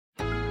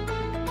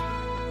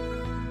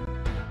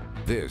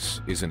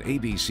This is an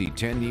ABC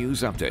 10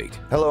 News Update.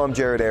 Hello, I'm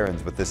Jared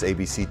Aarons with this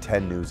ABC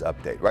 10 News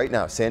Update. Right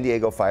now, San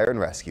Diego Fire and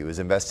Rescue is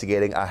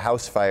investigating a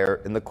house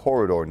fire in the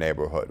Corridor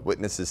neighborhood.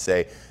 Witnesses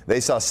say they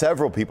saw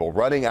several people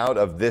running out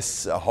of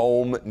this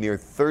home near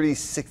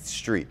 36th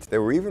Street.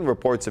 There were even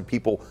reports of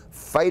people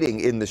fighting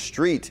in the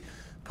street.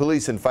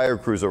 Police and fire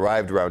crews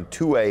arrived around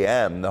 2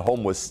 a.m. The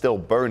home was still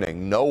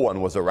burning. No one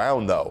was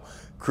around, though.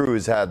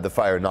 Crews had the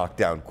fire knocked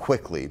down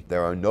quickly.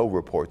 There are no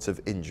reports of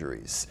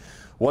injuries.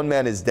 One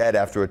man is dead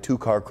after a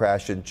two-car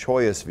crash in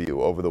Choice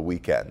View over the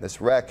weekend. This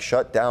wreck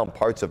shut down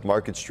parts of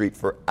Market Street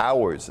for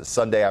hours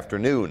Sunday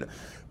afternoon.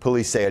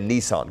 Police say a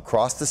Nissan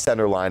crossed the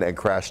center line and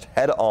crashed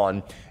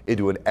head-on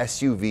into an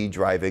SUV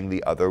driving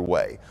the other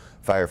way.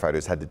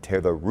 Firefighters had to tear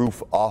the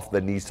roof off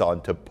the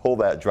Nissan to pull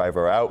that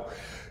driver out.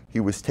 He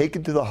was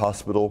taken to the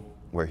hospital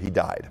where he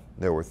died.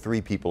 There were 3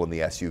 people in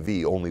the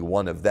SUV. Only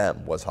one of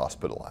them was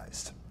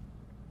hospitalized.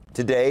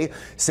 Today,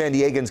 San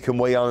Diegans can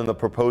weigh in on the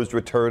proposed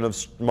return of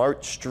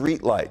smart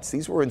streetlights.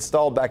 These were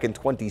installed back in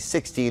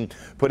 2016,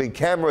 putting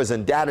cameras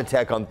and data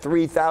tech on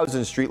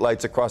 3,000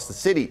 streetlights across the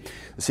city.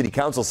 The city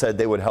council said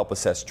they would help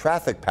assess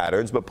traffic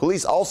patterns, but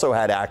police also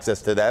had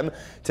access to them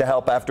to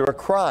help after a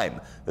crime.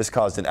 This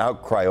caused an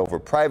outcry over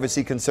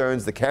privacy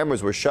concerns. The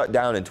cameras were shut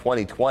down in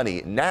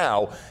 2020.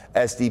 Now,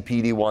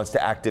 SDPD wants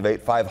to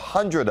activate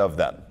 500 of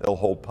them. They'll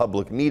hold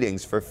public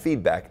meetings for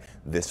feedback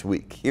this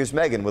week. Here's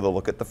Megan with a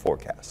look at the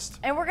forecast.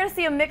 And we're going to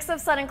see a mix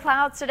of sun and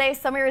clouds today.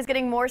 Some areas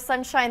getting more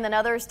sunshine than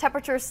others.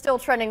 Temperatures still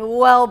trending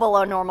well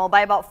below normal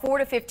by about 4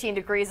 to 15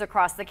 degrees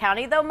across the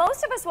county, though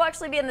most of us will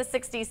actually be in the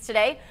 60s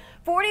today.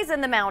 40s in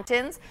the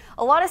mountains.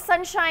 A lot of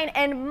sunshine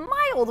and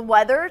mild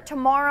weather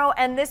tomorrow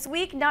and this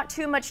week. Not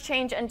too much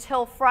change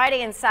until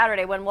Friday and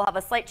Saturday, when we'll have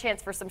a slight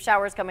chance for some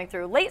showers coming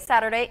through late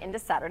Saturday into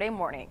Saturday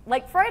morning.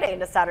 Like Friday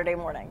into Saturday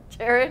morning.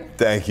 Jared?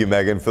 Thank you,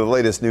 Megan. For the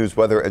latest news,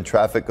 weather, and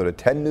traffic, go to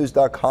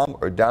 10news.com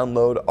or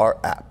download our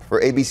app. For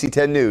ABC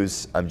 10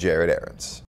 News, I'm Jared Aarons.